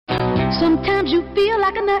Sometimes you feel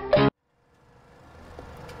like a nut.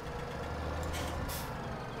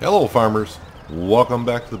 Hello farmers, welcome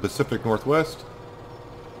back to the Pacific Northwest.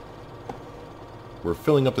 We're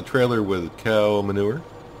filling up the trailer with cow manure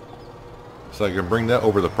so I can bring that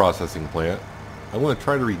over to the processing plant. I'm going to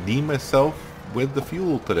try to redeem myself with the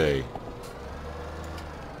fuel today.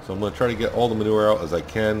 So I'm going to try to get all the manure out as I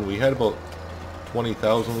can. We had about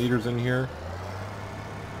 20,000 liters in here,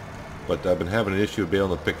 but I've been having an issue of being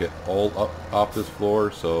able to pick it all up off this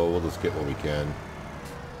floor, so we'll just get what we can.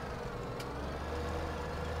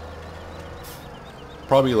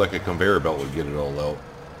 Probably like a conveyor belt would get it all out.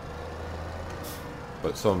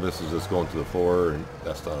 But some of this is just going to the floor, and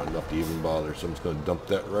that's not enough to even bother, so I'm just going to dump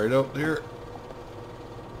that right out there.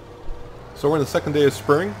 So we're in the second day of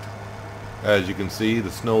spring. As you can see,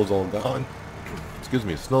 the snow's all gone. Excuse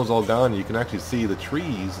me, the snow's all gone. You can actually see the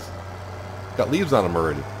trees got leaves on them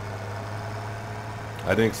already.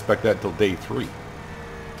 I didn't expect that until day 3.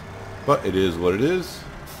 But it is what it is.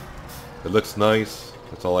 It looks nice.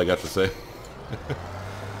 That's all I got to say.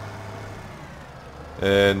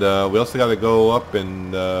 And we also got to go up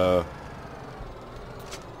and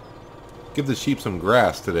give the sheep some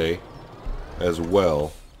grass today as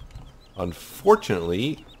well.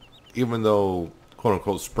 Unfortunately, even though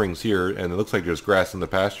quote-unquote spring's here and it looks like there's grass in the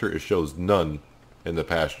pasture, it shows none in the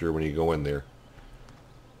pasture when you go in there.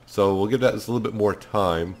 So we'll give that just a little bit more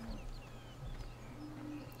time.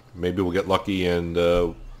 Maybe we'll get lucky and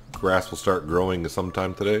grass will start growing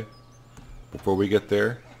sometime today before we get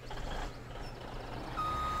there.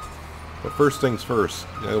 But first things first,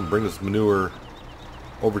 I'll bring this manure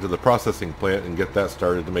over to the processing plant and get that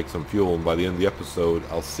started to make some fuel. And by the end of the episode,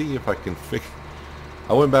 I'll see if I can fix.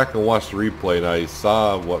 I went back and watched the replay, and I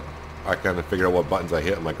saw what I kind of figured out what buttons I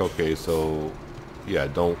hit. I'm like, okay, so yeah,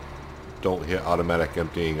 don't hit automatic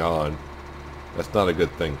emptying on. That's not a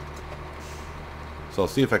good thing. So I'll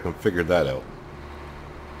see if I can figure that out.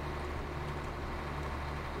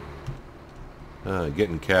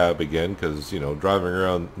 Getting cab again, because, you know, driving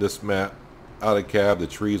around this map out of cab, the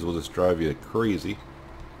trees will just drive you crazy.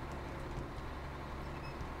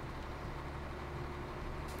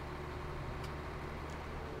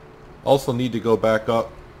 Also need to go back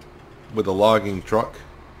up with a logging truck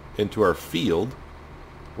into our field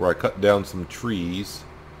where I cut down some trees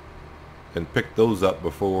and pick those up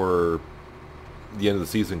before the end of the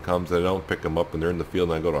season comes. I don't pick them up and they're in the field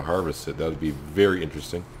and I go to harvest it. That would be very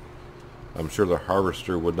interesting. I'm sure the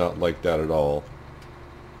harvester would not like that at all.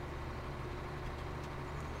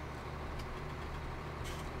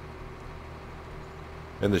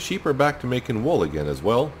 And the sheep are back to making wool again as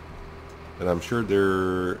well. And I'm sure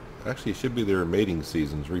they're... Actually, it should be their mating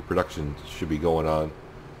seasons. Reproduction should be going on.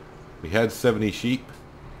 We had 70 sheep.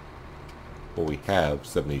 Well, we have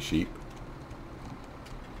 70 sheep.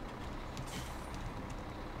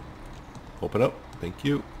 Open up. Thank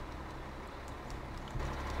you.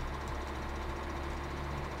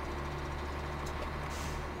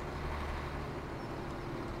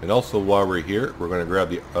 And also, while we're here, we're going to grab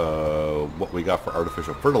the what we got for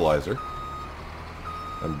artificial fertilizer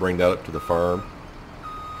and bring that up to the farm.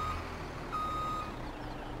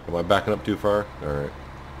 Am I backing up too far? Alright.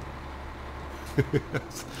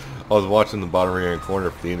 I was watching the bottom right hand corner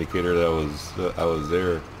for the indicator that I was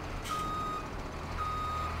there.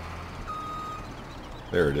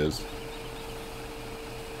 There it is.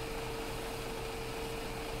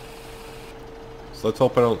 So let's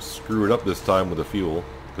hope I don't screw it up this time with the fuel,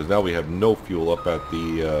 because now we have no fuel up at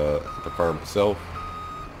the farm itself.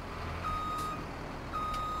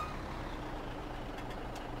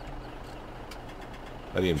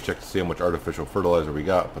 I didn't even check to see how much artificial fertilizer we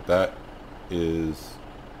got, but that is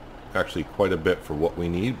actually quite a bit for what we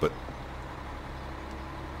need, but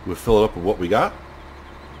we'll fill it up with what we got.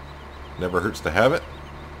 Never hurts to have it.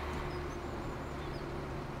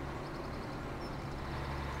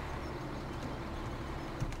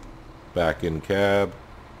 Back in cab.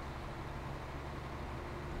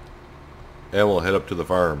 And we'll head up to the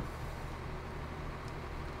farm.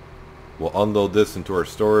 We'll unload this into our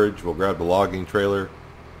storage. We'll grab the logging trailer.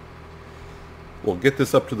 We'll get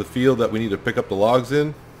this up to the field that we need to pick up the logs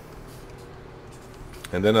in.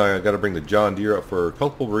 And then I got to bring the John Deere up for a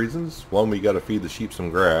couple of reasons. One, we got to feed the sheep some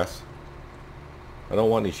grass. I don't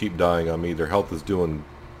want any sheep dying on me. Their health is doing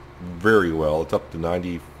very well. It's up to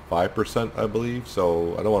 95%, I believe.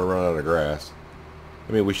 So I don't want to run out of grass.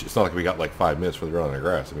 I mean, it's not like we got like 5 minutes for the run out of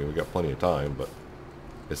grass. I mean, we got plenty of time, but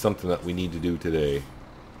it's something that we need to do today.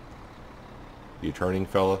 You turning,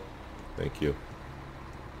 fella? Thank you.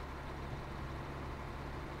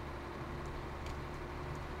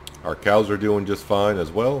 Our cows are doing just fine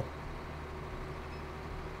as well.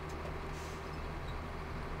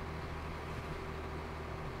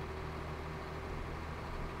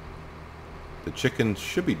 The chickens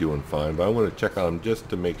should be doing fine, but I want to check on them just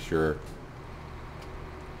to make sure.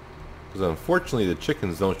 Because unfortunately the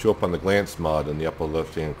chickens don't show up on the glance mod in the upper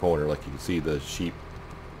left hand corner. Like you can see the sheep,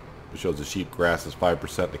 it shows the sheep grass is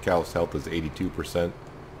 5%, the cow's health is 82%.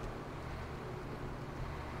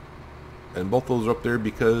 And both those are up there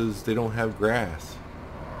because they don't have grass.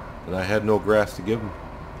 And I had no grass to give them.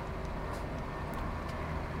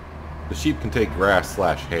 The sheep can take grass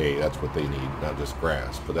 / hay, that's what they need, not just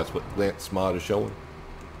grass. But that's what glance mod is showing.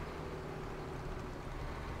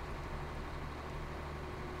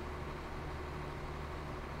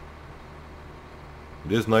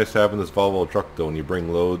 It is nice having this Volvo truck though. When you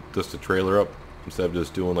bring load, just a trailer up, instead of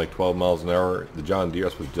just doing like 12 miles an hour. The John Deere,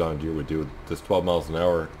 that's what John Deere would do, just 12 miles an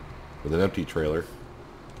hour with an empty trailer.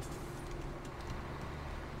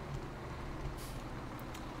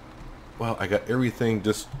 Well, I got everything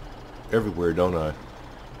just everywhere, don't I?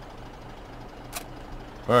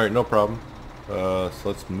 Alright, no problem. So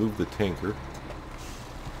let's move the tanker.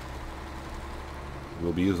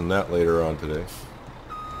 We'll be using that later on today.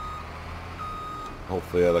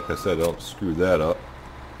 Hopefully, like I said, I don't screw that up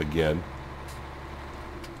again.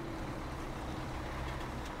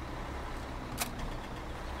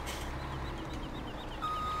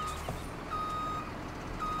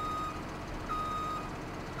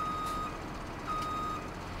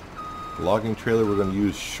 The logging trailer we're going to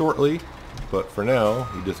use shortly, but for now,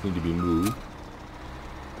 you just need to be moved.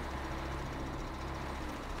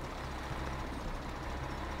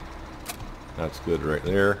 That's good right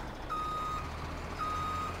there.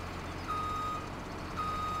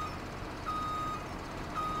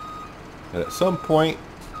 And at some point,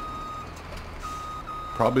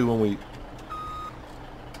 probably when we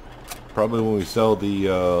sell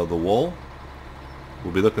the wool,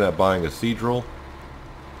 we'll be looking at buying a seed drill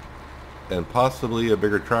and possibly a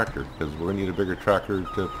bigger tractor, because we're gonna need a bigger tractor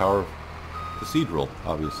to power the seed drill,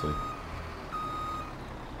 obviously.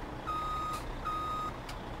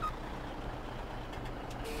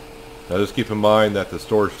 Now just keep in mind that the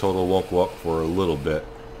storage total won't go up for a little bit.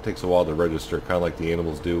 It takes a while to register, kind of like the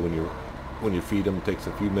animals do when you feed them. It takes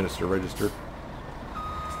a few minutes to register.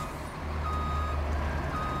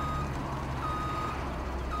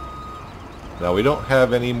 Now we don't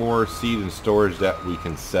have any more seed in storage that we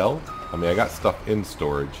can sell. I mean, I got stuff in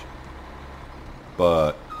storage,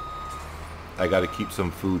 but I got to keep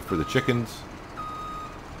some food for the chickens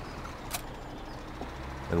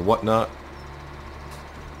and whatnot.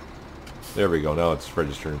 There we go. Now it's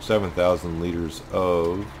registering 7,000 liters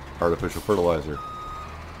of artificial fertilizer.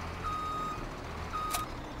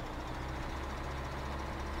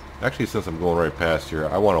 Actually, since I'm going right past here,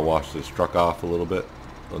 I want to wash this truck off a little bit.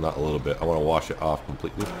 Well, not a little bit. I want to wash it off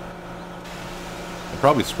completely. And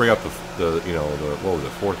probably spray out the what was it,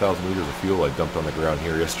 4,000 liters of fuel I dumped on the ground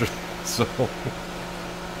here yesterday. So,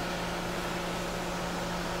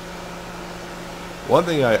 one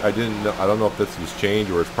thing I didn't know, I don't know if this was changed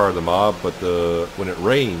or it's part of the mob, but when it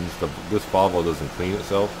rains, this Volvo doesn't clean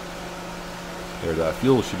itself. There, that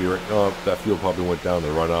fuel should be right. Oh, that fuel probably went down the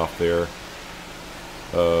runoff there.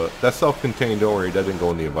 That's self-contained, don't worry, that didn't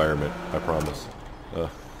go in the environment, I promise.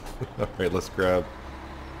 Alright, let's grab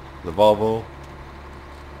the Volvo.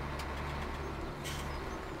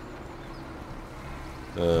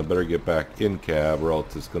 Better get back in cab or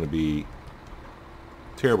else it's going to be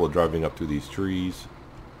terrible driving up through these trees.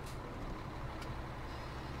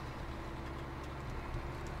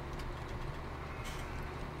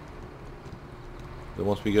 Then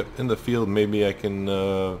once we get in the field, maybe I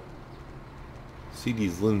can see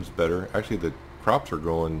these limbs better. Actually, the crops are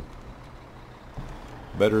growing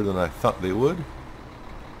better than I thought they would.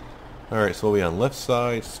 Alright, so we'll be on left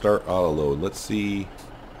side, start auto load. Let's see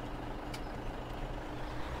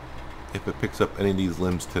if it picks up any of these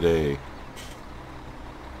limbs today.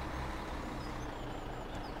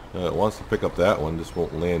 It wants to pick up that one, just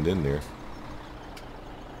won't land in there.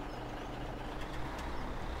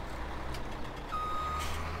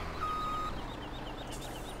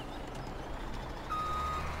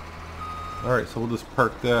 Alright, so we'll just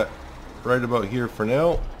park that right about here for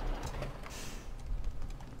now.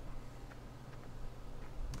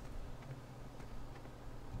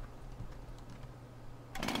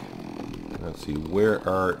 Let's see, where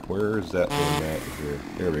is that thing at here?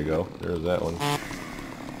 There we go. There's that one.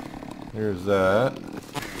 There's that.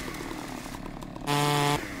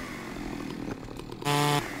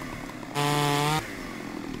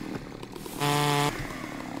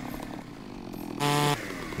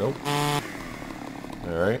 Nope.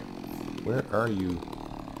 Alright. Where are you?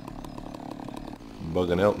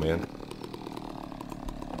 Bugging out, man.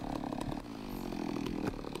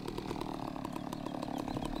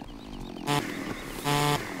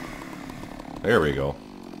 There we go.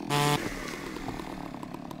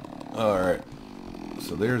 Alright.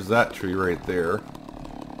 So there's that tree right there.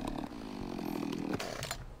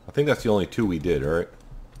 I think that's the only two we did, alright?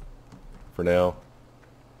 For now.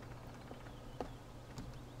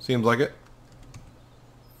 Seems like it.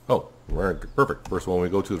 Oh, perfect. First one we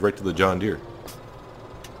go to is right to the John Deere.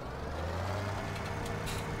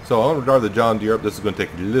 So I'm going to drive the John Deere up. This is going to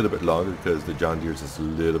take a little bit longer because the John Deere is just a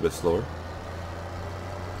little bit slower.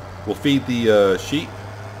 We'll feed the sheep.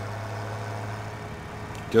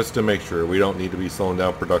 Just to make sure. We don't need to be slowing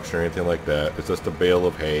down production or anything like that. It's just a bale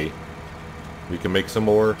of hay. We can make some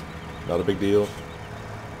more. Not a big deal.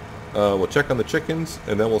 We'll check on the chickens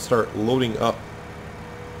and then we'll start loading up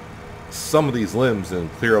some of these limbs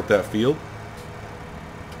and clear out that field.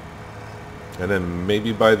 And then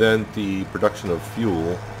maybe by then the production of fuel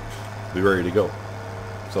will be ready to go.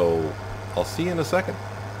 So I'll see you in a second.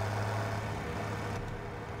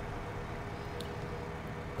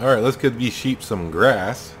 Alright, let's give these sheep some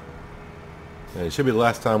grass. And it should be the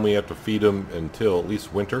last time we have to feed them until at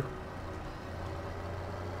least winter.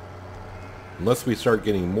 Unless we start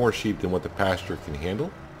getting more sheep than what the pasture can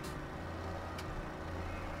handle.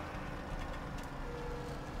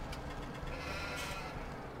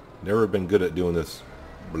 Never been good at doing this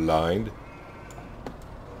blind.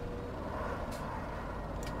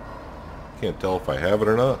 Can't tell if I have it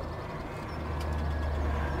or not.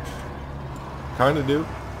 Kinda do.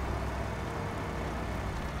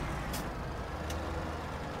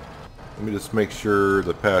 Let me just make sure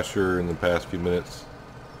the pasture in the past few minutes.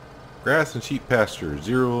 Grass and sheep pasture,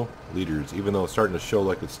 0 liters, even though it's starting to show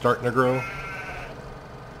like it's starting to grow.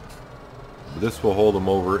 But this will hold them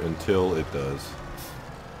over until it does.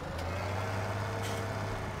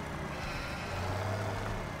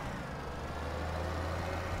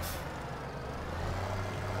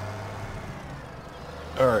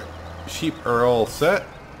 Alright, sheep are all set.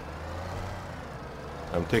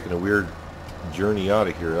 I'm taking a weird journey out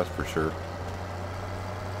of here, that's for sure.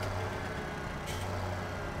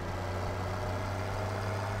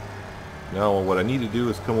 Now what I need to do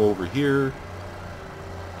is come over here.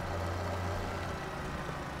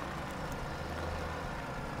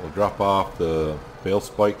 We'll drop off the bale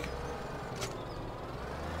spike.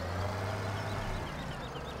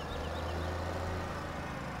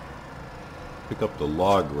 Pick up the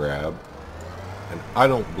log grab. And I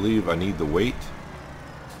don't believe I need the weight.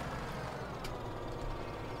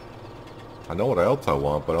 I know what else I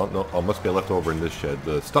want, but I don't know. Oh, must be left over in this shed.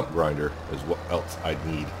 The stump grinder is what else I'd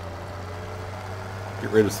need. Get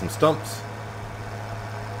rid of some stumps.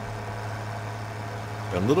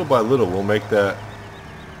 And little by little we'll make that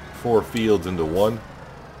 4 fields into one.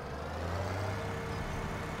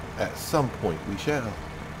 At some point we shall.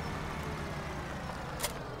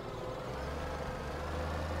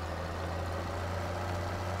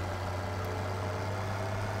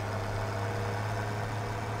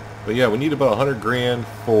 But yeah, we need about 100 grand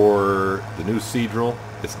for the new seed drill.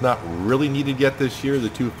 It's not really needed yet this year. The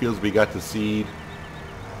 2 fields we got to seed,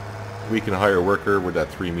 we can hire a worker with that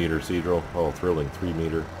 3-meter seed drill. Oh, thrilling,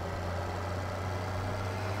 3-meter.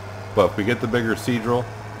 But if we get the bigger seed drill,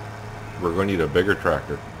 we're going to need a bigger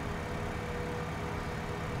tractor.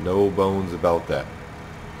 No bones about that.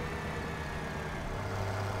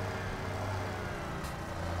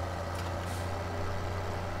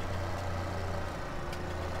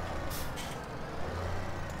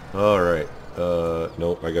 Alright,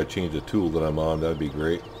 nope, I gotta change the tool that I'm on, that'd be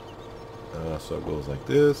great. So it goes like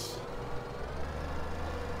this.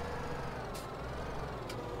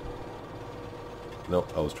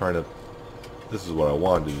 Nope, I was trying to, this is what I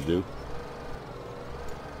wanted to do.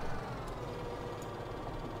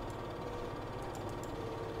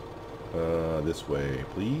 This way,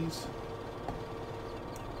 please.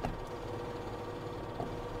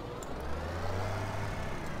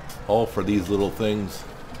 All for these little things.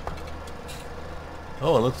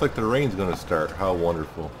 Oh, it looks like the rain's gonna start. How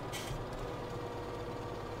wonderful.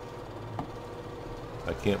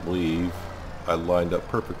 I can't believe I lined up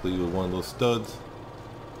perfectly with one of those studs.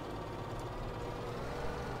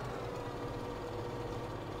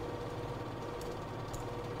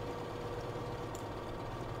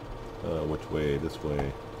 Which way? This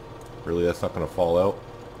way. Really, that's not gonna fall out?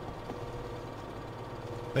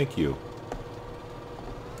 Thank you.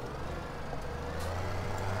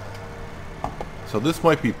 So this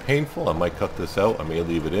might be painful. I might cut this out. I may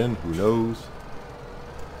leave it in. Who knows?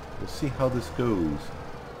 We'll see how this goes.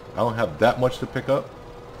 I don't have that much to pick up.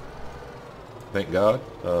 Thank God.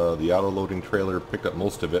 The auto-loading trailer picked up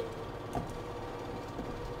most of it.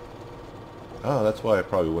 Oh, that's why I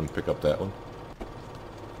probably wouldn't pick up that one.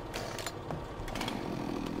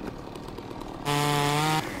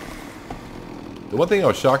 The one thing I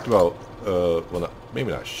was shocked about, well,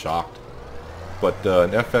 maybe not shocked, but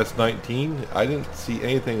in FS19, I didn't see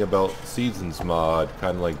anything about Seasons mod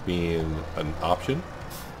kind of like being an option.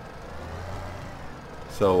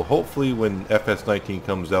 So hopefully when FS19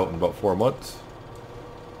 comes out in about 4 months,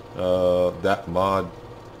 that mod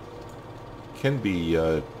can be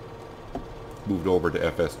moved over to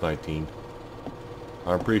FS19.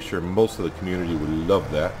 I'm pretty sure most of the community would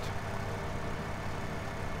love that.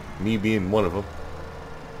 Me being one of them.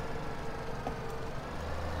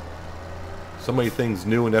 So many things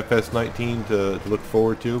new in FS19 to look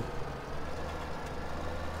forward to.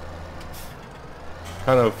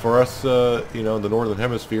 Kind of for us, you know, in the Northern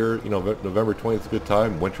Hemisphere, you know, November 20th is a good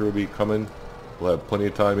time. Winter will be coming. We'll have plenty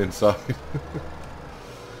of time inside.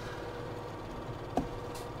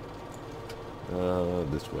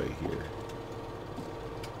 This way here.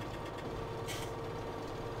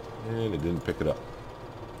 And it didn't pick it up.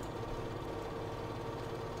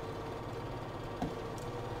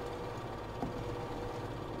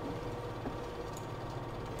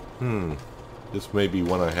 This may be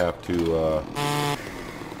one I have to,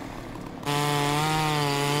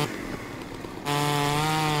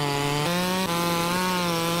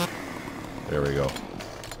 there we go.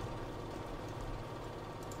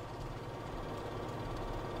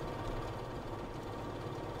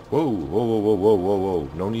 Whoa, whoa, whoa, whoa, whoa, whoa, whoa.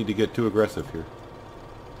 No need to get too aggressive here.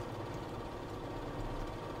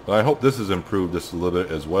 Well, I hope this has improved this a little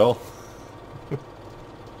bit as well.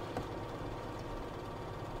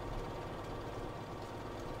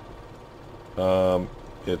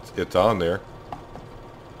 It's on there.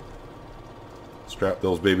 Strap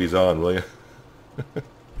those babies on, will you?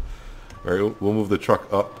 Alright, we'll move the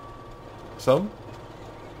truck up some.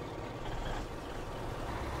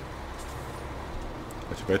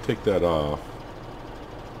 Actually, if I take that off,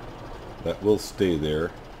 that will stay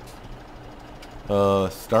there.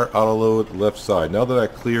 Start auto load left side. Now that I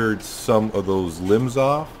cleared some of those limbs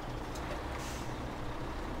off,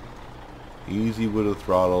 easy with a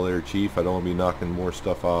throttle there, Chief. I don't want to be knocking more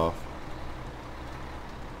stuff off.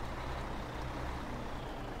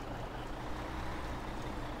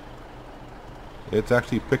 It's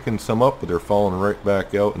actually picking some up, but they're falling right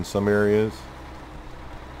back out in some areas.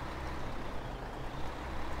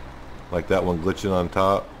 Like that one glitching on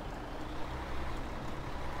top.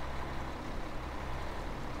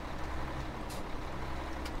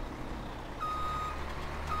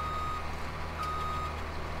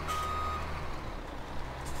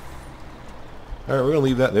 Alright, we're going to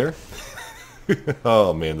leave that there.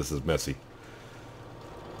 Oh man, this is messy.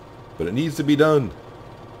 But it needs to be done.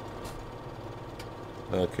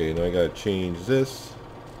 Okay, now I got to change this.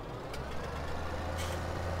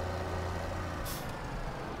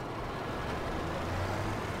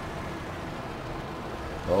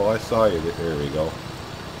 Oh, I saw you. There we go.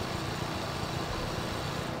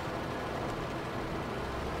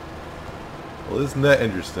 Well, isn't that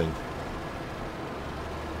interesting?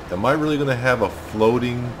 Am I really going to have a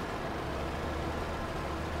floating...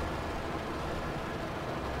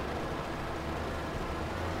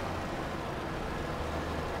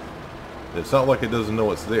 It's not like it doesn't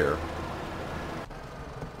know it's there.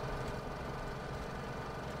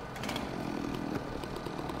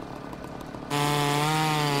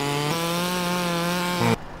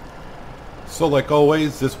 So like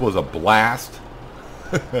always, this was a blast.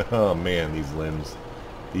 Oh man, these limbs,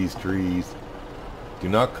 these trees. Do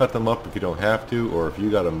not cut them up if you don't have to, or if you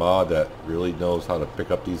got a mod that really knows how to pick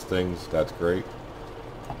up these things, that's great.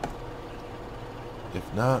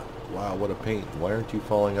 If not, wow, what a pain. Why aren't you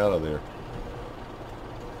falling out of there?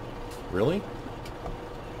 Really?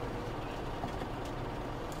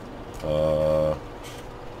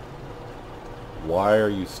 Why are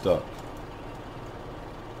you stuck?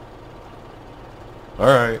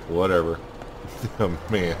 Alright, whatever. Oh,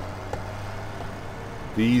 man.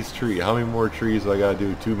 These trees, how many more trees do I gotta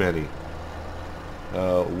do? Too many.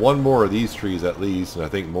 One more of these trees at least, and I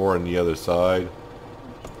think more on the other side.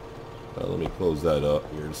 Let me close that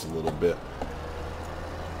up here just a little bit.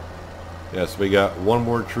 Yes, we got one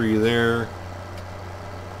more tree there.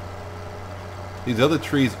 These other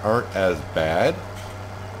trees aren't as bad.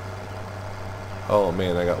 Oh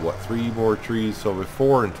man, I got what, 3 more trees, so we have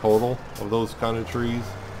 4 in total of those kind of trees.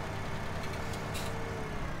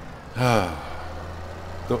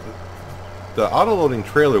 The auto-loading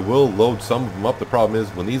trailer will load some of them up. The problem is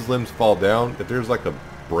when these limbs fall down, if there's like a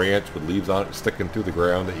branch with leaves on it sticking through the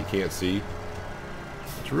ground that you can't see,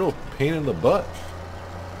 it's a real pain in the butt.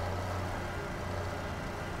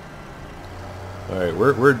 Alright,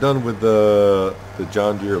 we're done with the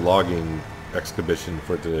John Deere logging expedition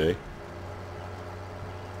for today.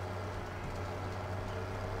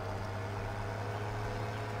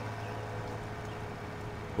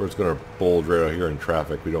 We're just going to bulge right out here in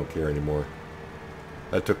traffic. We don't care anymore.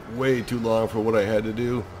 That took way too long for what I had to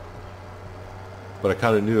do. But I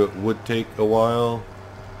kind of knew it would take a while.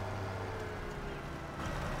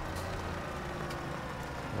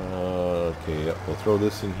 Okay, yep, we'll throw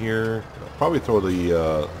this in here. I'll probably throw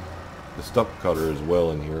the stump cutter as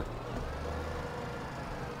well in here.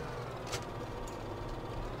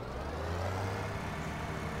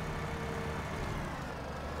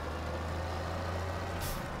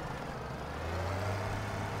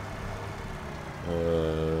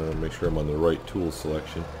 Make sure I'm on the right tool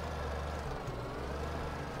selection.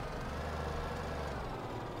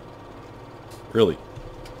 Really?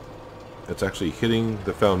 It's actually hitting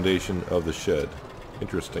the foundation of the shed.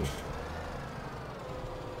 Interesting.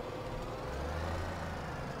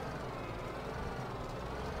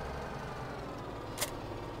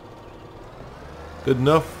 Good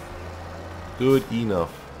enough? Good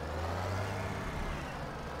enough.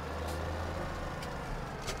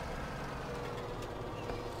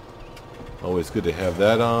 Always good to have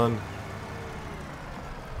that on.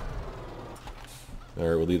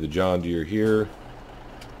 Alright, we'll leave the John Deere here.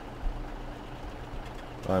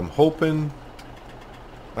 I'm hoping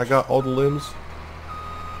I got all the limbs.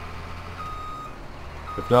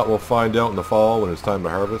 If not, we'll find out in the fall when it's time to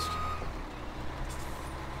harvest.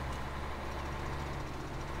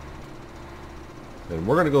 And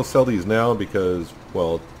we're gonna go sell these now because,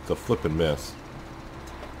 well, it's a flippin' mess.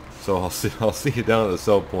 So I'll see you down at the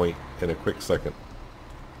sell point in a quick second.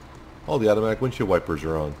 All the automatic windshield wipers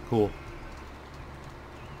are on. Cool.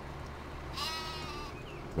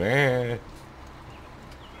 Meh.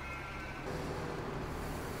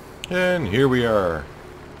 And here we are.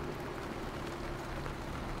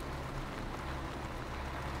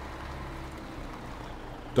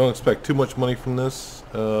 Don't expect too much money from this.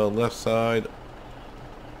 Left side.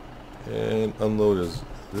 And unload is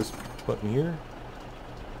this button here.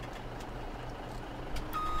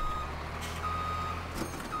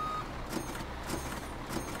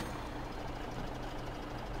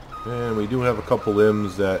 And we do have a couple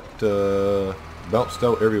limbs that bounced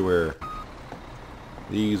out everywhere.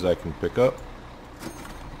 These I can pick up.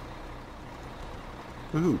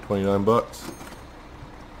 Woohoo, 29 bucks.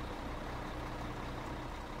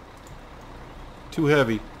 Too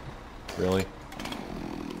heavy. Really?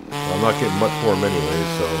 Well, I'm not getting much for them anyway,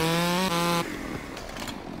 so.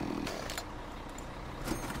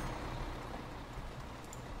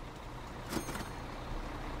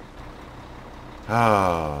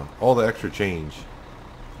 Ah, all the extra change.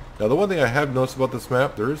 Now the one thing I have noticed about this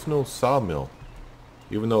map, there is no sawmill.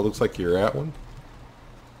 Even though it looks like you're at one.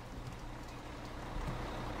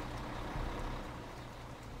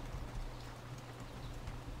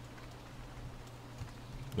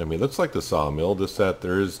 I mean, it looks like the sawmill, just that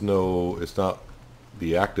there is no, it's not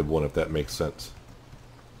the active one, if that makes sense.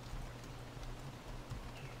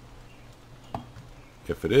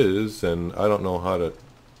 If it is, then I don't know how to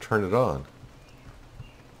turn it on.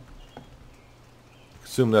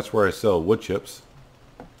 Assume that's where I sell wood chips.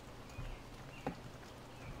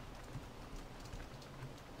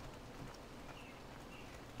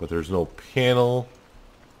 But there's no panel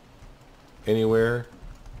anywhere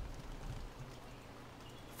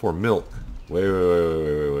for milk. Wait.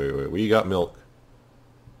 We got milk.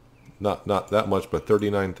 Not that much, but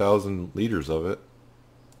 39,000 liters of it.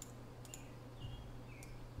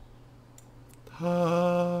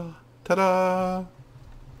 Ta-da!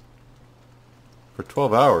 For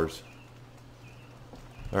 12 hours.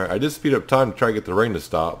 Alright, I did speed up time to try to get the rain to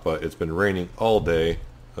stop, but it's been raining all day.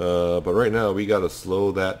 But right now we gotta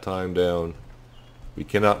slow that time down. We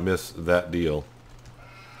cannot miss that deal.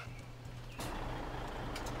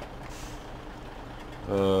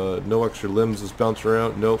 No extra limbs is bouncing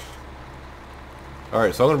around. Nope.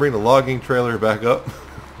 Alright, so I'm gonna bring the logging trailer back up.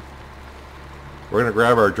 We're gonna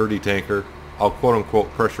grab our dirty tanker. I'll quote unquote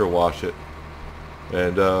pressure wash it.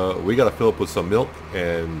 And we gotta fill up with some milk,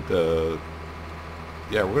 and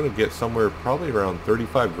yeah, we're gonna get somewhere probably around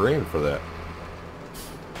 35 grand for that.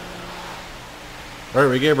 Alright,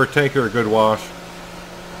 we gave our tanker a good wash.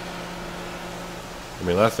 I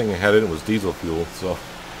mean, last thing I had in it was diesel fuel, so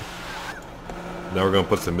now we're going to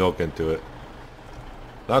put some milk into it.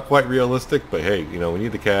 Not quite realistic, but hey, you know, we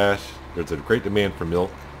need the cash. There's a great demand for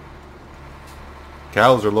milk.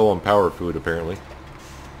 Cows are low on power food, apparently.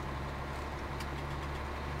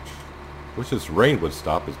 Wish this rain would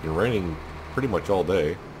stop. It's been raining pretty much all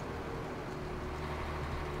day.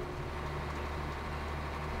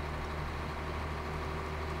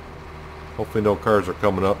 Hopefully no cars are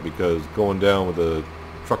coming up, because going down with a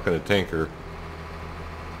truck and a tanker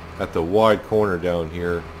at the wide corner down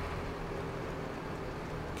here,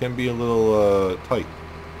 can be a little tight.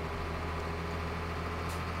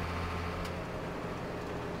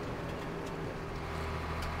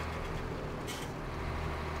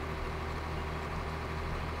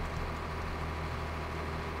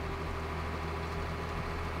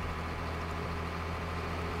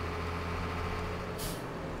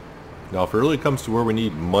 Now, if it really comes to where we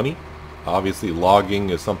need money, obviously logging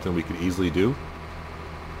is something we could easily do.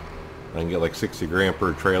 I can get like 60 grand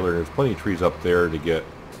per trailer. There's plenty of trees up there to get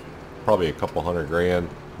probably a couple $100 grand,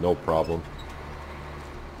 no problem.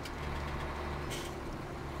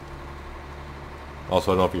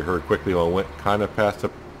 Also, I don't know if you heard quickly, I went kind of past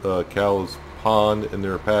the cow's pond in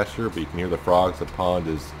their pasture, but you can hear the frogs. The pond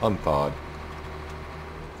is unthawed.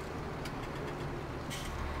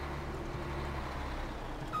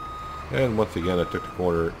 And once again, I took the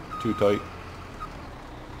corner too tight.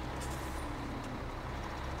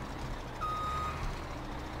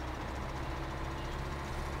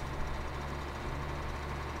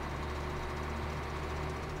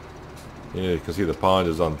 Yeah, you can see the pond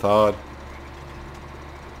is unthawed.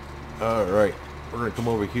 Alright, we're going to come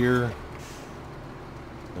over here.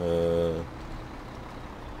 Well,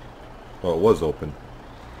 it was open.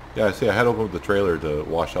 Yeah, I see I had opened the trailer to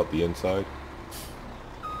wash out the inside.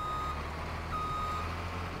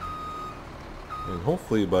 And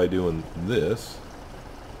hopefully by doing this,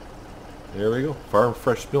 there we go, farm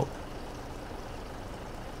fresh milk.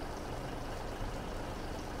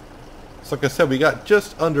 So like I said, we got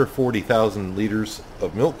just under 40,000 liters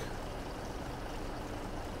of milk.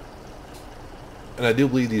 And I do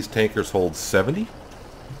believe these tankers hold 70.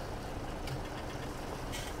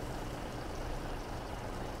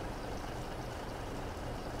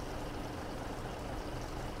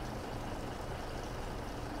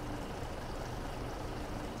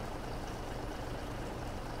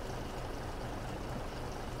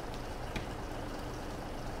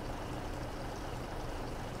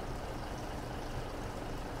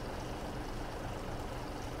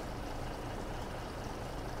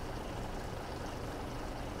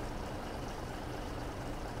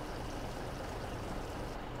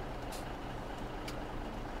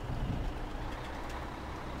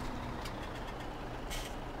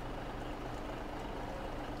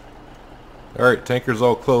 Alright, tanker's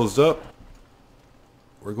all closed up.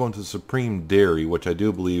 We're going to Supreme Dairy, which I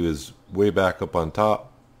do believe is way back up on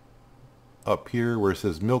top. Up here where it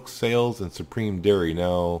says Milk Sales and Supreme Dairy.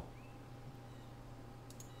 Now,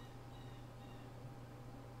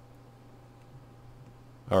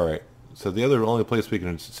 alright, so the only place we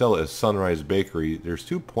can sell it is Sunrise Bakery. There's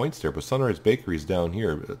 2 points there, but Sunrise Bakery is down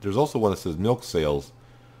here. There's also one that says Milk Sales.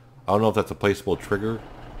 I don't know if that's a placeable trigger.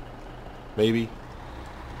 Maybe.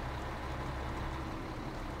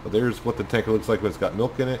 But there's what the tanker looks like when it's got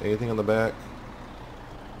milk in it. Anything on the back?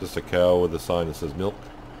 Just a cow with a sign that says milk.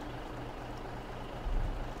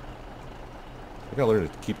 I gotta learn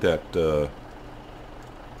to keep that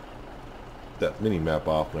that mini map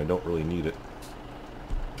off when I don't really need it.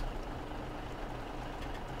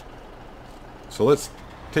 So let's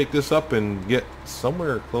take this up and get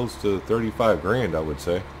somewhere close to 35 grand, I would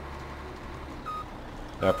say.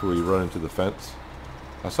 After we run into the fence.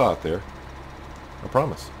 I saw it there. I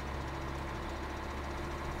promise.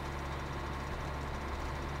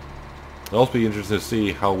 It'll also be interesting to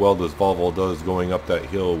see how well this Volvo does going up that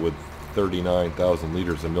hill with 39,000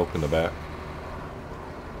 liters of milk in the back.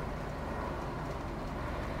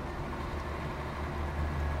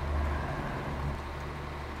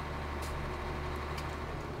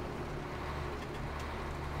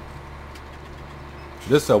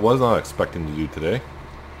 This I was not expecting to do today.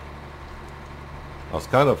 I was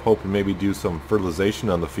kind of hoping maybe do some fertilization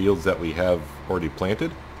on the fields that we have already planted.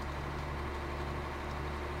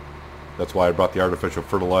 That's why I brought the artificial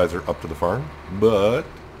fertilizer up to the farm. But,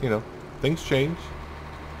 you know, things change.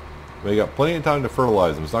 We got plenty of time to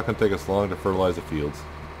fertilize them. It's not going to take us long to fertilize the fields.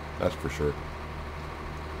 That's for sure.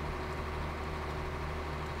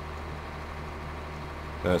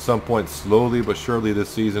 And at some point, slowly but surely this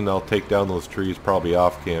season, I'll take down those trees probably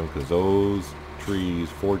off cam, because those trees,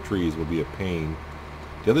 4 trees, will be a pain.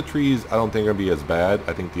 The other trees I don't think are going to be as bad.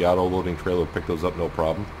 I think the auto loading trailer will pick those up no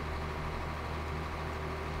problem.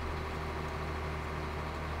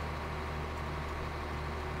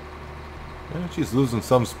 And she's losing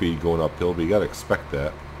some speed going uphill, but you got to expect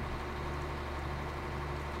that.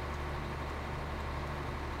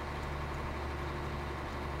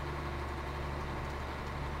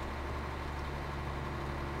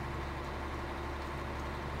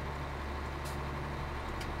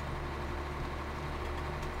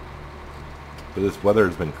 But this weather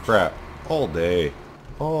has been crap all day.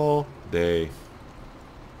 All day.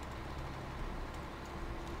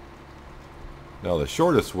 Now the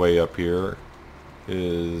shortest way up here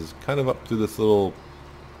is kind of up to this little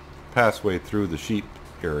passway through the sheep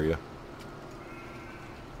area.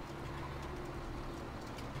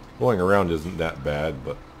 Going around isn't that bad,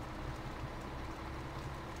 but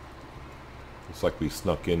looks like we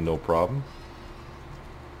snuck in no problem.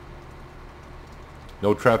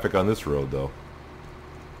 No traffic on this road though.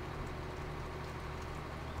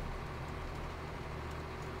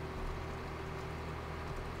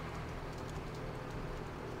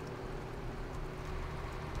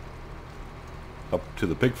 Up to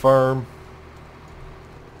the pig farm.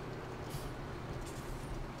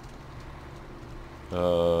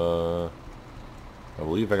 I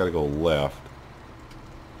believe I gotta go left.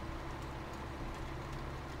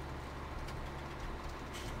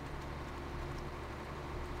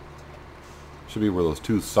 Should be where those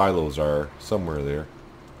two silos are, somewhere there.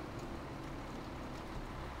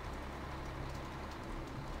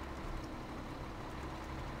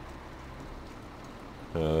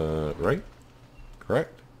 Right?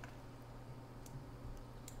 Correct?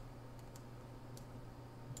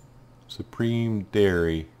 Supreme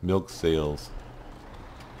Dairy Milk Sales.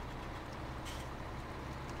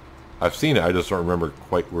 I've seen it, I just don't remember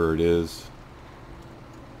quite where it is.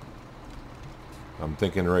 I'm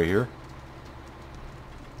thinking right here.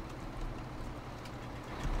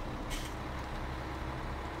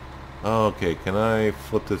 Okay, can I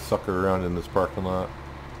flip this sucker around in this parking lot?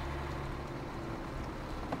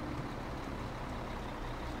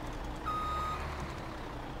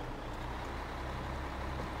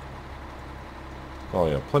 Oh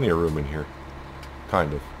yeah, plenty of room in here.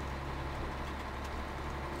 Kind of.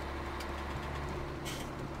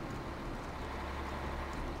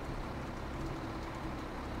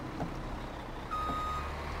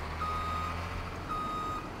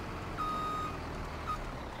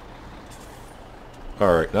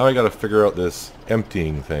 Alright, now I gotta figure out this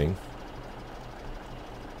emptying thing.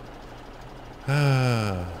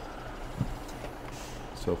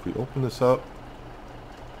 So if we open this up,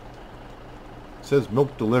 it says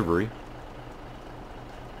milk delivery.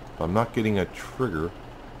 I'm not getting a trigger.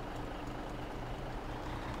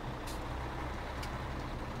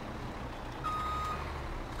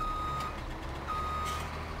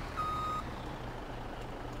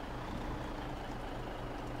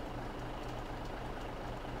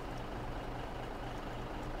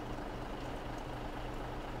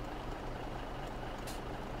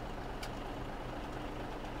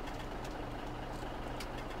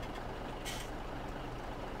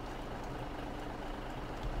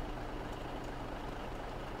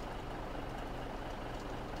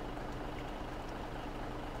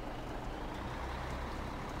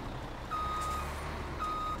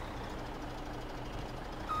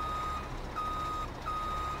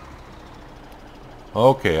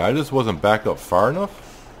 Okay, I just wasn't back up far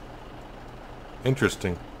enough?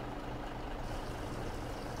 Interesting.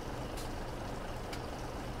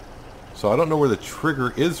 So I don't know where the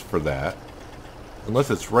trigger is for that. Unless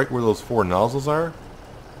it's right where those four nozzles are.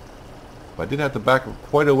 But I did have to back up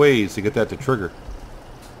quite a ways to get that to trigger.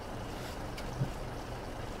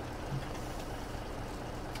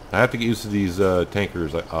 I have to get used to these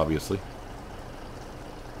tankers, obviously.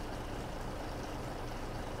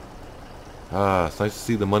 Ah, it's nice to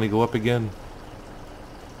see the money go up again.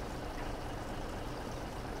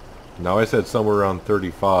 Now I said somewhere around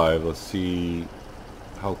 35. Let's see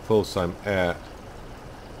how close I'm at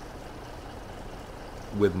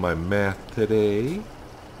with my math today.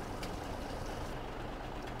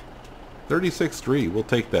 36.3. We'll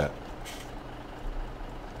take that.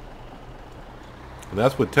 And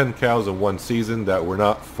that's with 10 cows in one season that were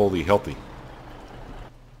not fully healthy.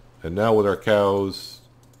 And now with our cows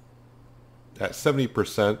at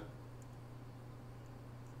 70%,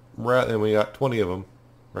 and we got 20 of them,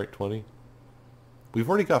 right? 20. We've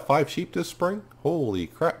already got 5 sheep this spring. Holy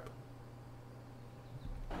crap!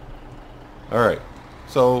 All right,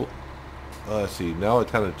 so let's see. Now I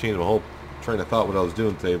kind of changed my whole train of thought what I was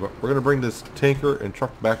doing today. But we're gonna bring this tanker and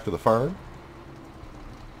truck back to the farm.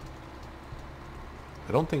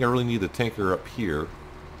 I don't think I really need the tanker up here.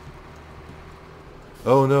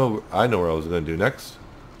 Oh no, I know what I was going to do next.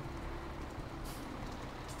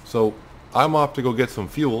 So I'm off to go get some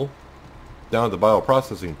fuel down at the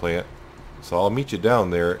bioprocessing plant. So I'll meet you down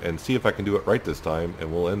there and see if I can do it right this time,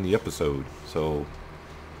 and we'll end the episode. So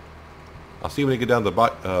I'll see when we get down to the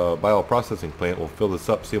bioprocessing plant. We'll fill this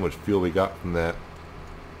up, see how much fuel we got from that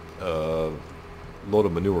load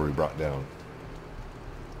of manure we brought down.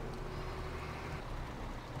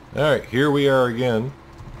 Alright, here we are again.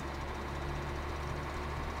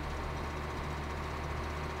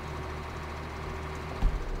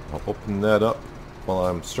 I'll open that up. while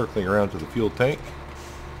I'm circling around to the fuel tank.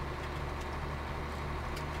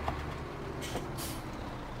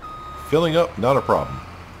 Filling up, not a problem.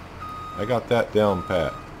 I got that down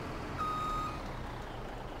pat.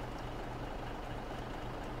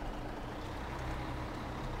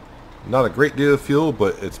 Not a great deal of fuel,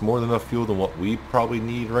 but it's more than enough fuel than what we probably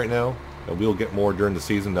need right now. And we'll get more during the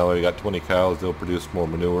season. Now that we got 20 cows, they'll produce more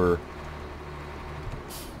manure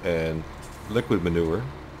and liquid manure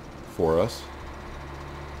for us.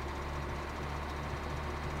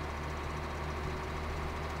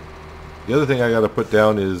 The other thing I got to put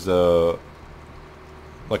down is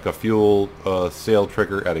like a fuel sale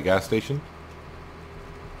trigger at a gas station.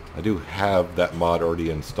 I do have that mod already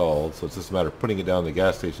installed, so it's just a matter of putting it down at the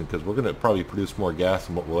gas station, because we're going to probably produce more gas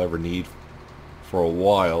than what we'll ever need for a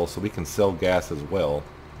while, so we can sell gas as well.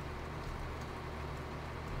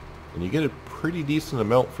 And you get a pretty decent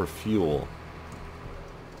amount for fuel.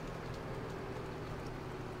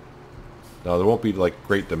 Now there won't be like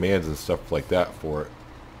great demands and stuff like that for it,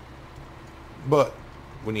 but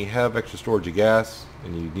when you have extra storage of gas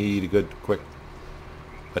and you need a good quick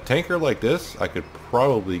tanker like this, I could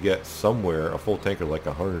probably get somewhere a full tanker like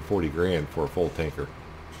 140 grand for a full tanker.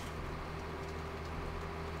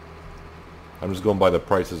 I'm just going by the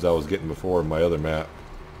prices I was getting before in my other map.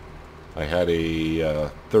 I had a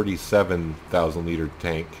 37,000 liter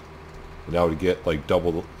tank, and I would get like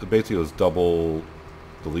double, basically it was double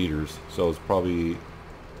the liters, so it's probably,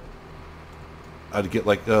 I'd get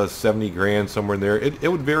like 70 grand somewhere in there. It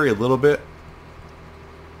would vary a little bit.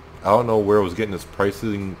 I don't know where I was getting this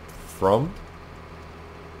pricing from,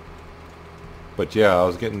 but yeah, I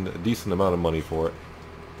was getting a decent amount of money for it.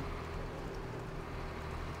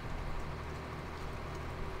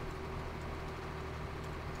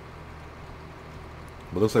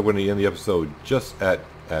 But it looks like we're going to end the episode just at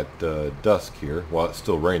dusk here, while it's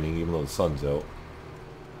still raining, even though the sun's out.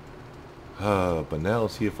 But now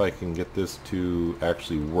let's see if I can get this to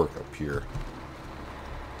actually work up here.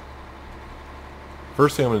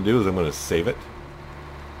 First thing I'm going to do is I'm going to save it.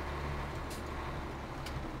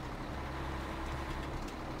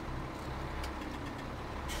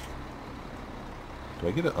 Do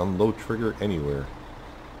I get an unload trigger anywhere?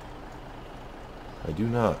 I do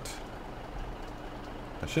not.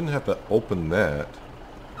 I shouldn't have to open that.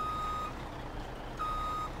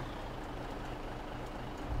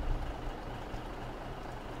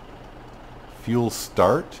 Fuel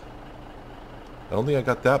start? I don't think I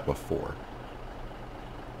got that before.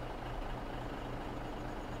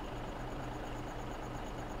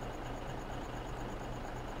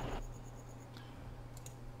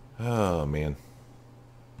 Oh man.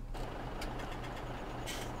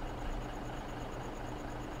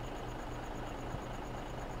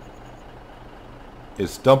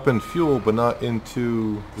 It's dumping fuel but not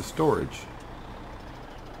into the storage.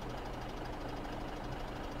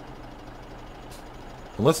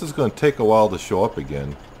 Unless it's going to take a while to show up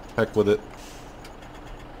again. Heck with it.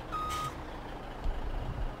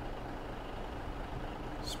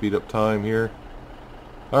 Speed up time here.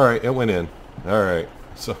 Alright, it went in. Alright,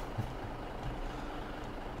 so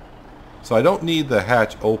I don't need the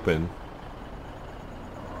hatch open.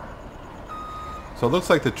 So it looks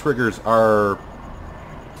like the triggers are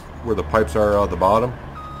where the pipes are at the bottom.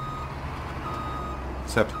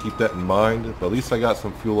 Just have to keep that in mind. But at least I got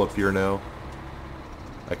some fuel up here now.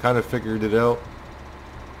 I kind of figured it out.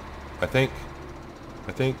 I think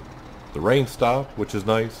the rain stopped, which is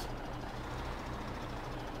nice.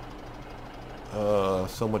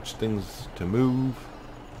 So much things to move.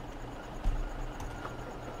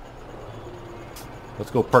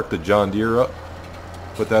 Let's go park the John Deere up.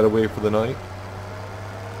 Put that away for the night.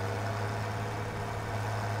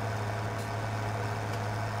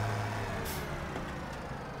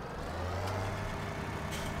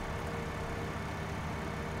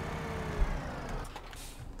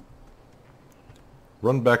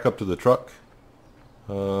 Run back up to the truck.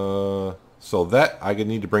 So that I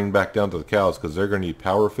need to bring back down to the cows because they're going to need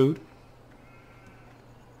power food.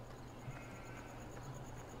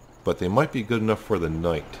 But they might be good enough for the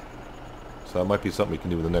night. So that might be something we can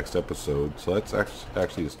do in the next episode. So let's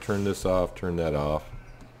actually just turn this off, turn that off.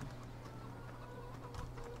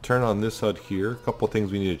 Turn on this HUD here. A couple of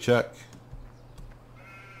things we need to check.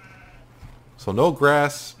 So no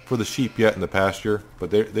grass for the sheep yet in the pasture,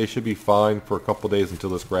 but they should be fine for a couple of days until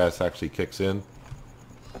this grass actually kicks in.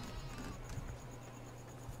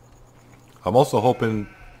 I'm also hoping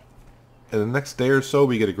in the next day or so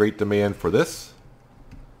we get a great demand for this.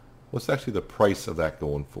 What's actually the price of that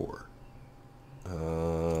going for?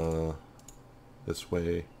 This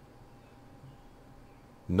way.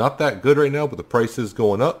 Not that good right now, but the price is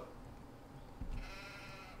going up.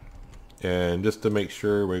 And just to make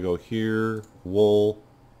sure, we go here, wool.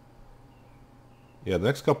 Yeah, the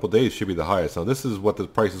next couple of days should be the highest. Now this is what the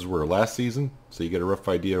prices were last season, so you get a rough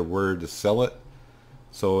idea of where to sell it.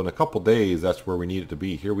 So in a couple of days, that's where we need it to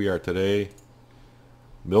be. Here we are today.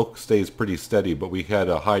 Milk stays pretty steady, but we had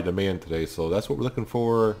a high demand today, so that's what we're looking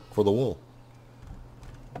for the wool.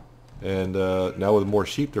 And now with more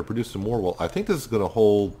sheep, they're producing more wool. I think this is going to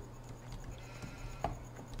hold...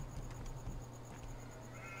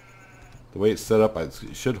 The way it's set up, it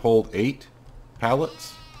should hold 8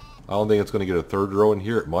 pallets. I don't think it's going to get a third row in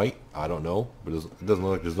here. It might. I don't know. But it doesn't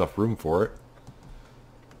look like there's enough room for it.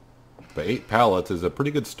 But 8 pallets is a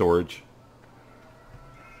pretty good storage.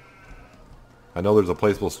 I know there's a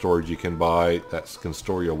placeable storage you can buy that can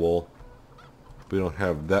store your wool. We don't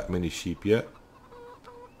have that many sheep yet.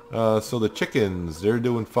 So the chickens, they're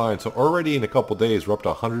doing fine. So already in a couple days, we're up to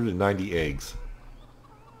 190 eggs.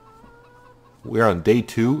 We're on day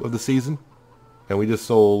 2 of the season. And we just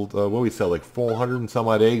sold, what we sell, like 400 and some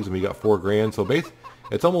odd eggs, and we got $4 grand. So basically,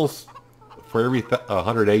 it's almost, for every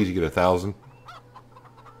 100 eggs, you get 1,000.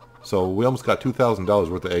 So we almost got $2,000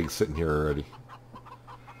 worth of eggs sitting here already.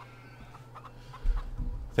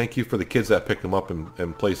 Thank you for the kids that picked them up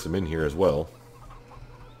and placed them in here as well.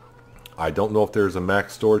 I don't know if there's a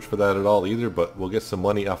max storage for that at all either, but we'll get some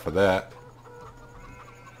money off of that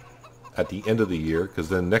at the end of the year, because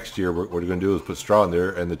then next year what we're going to do is put straw in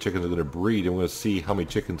there, and the chickens are going to breed, and we're going to see how many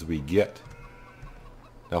chickens we get.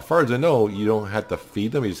 Now, as far as I know, you don't have to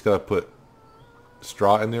feed them. You just got to put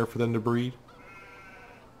straw in there for them to breed.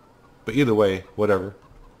 But either way, whatever.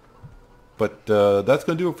 But that's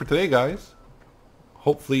going to do it for today, guys.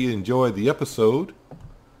 Hopefully you enjoyed the episode.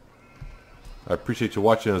 I appreciate you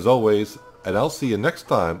watching as always, and I'll see you next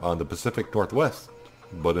time on the Pacific Northwest.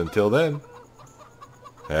 But until then,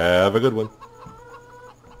 have a good one.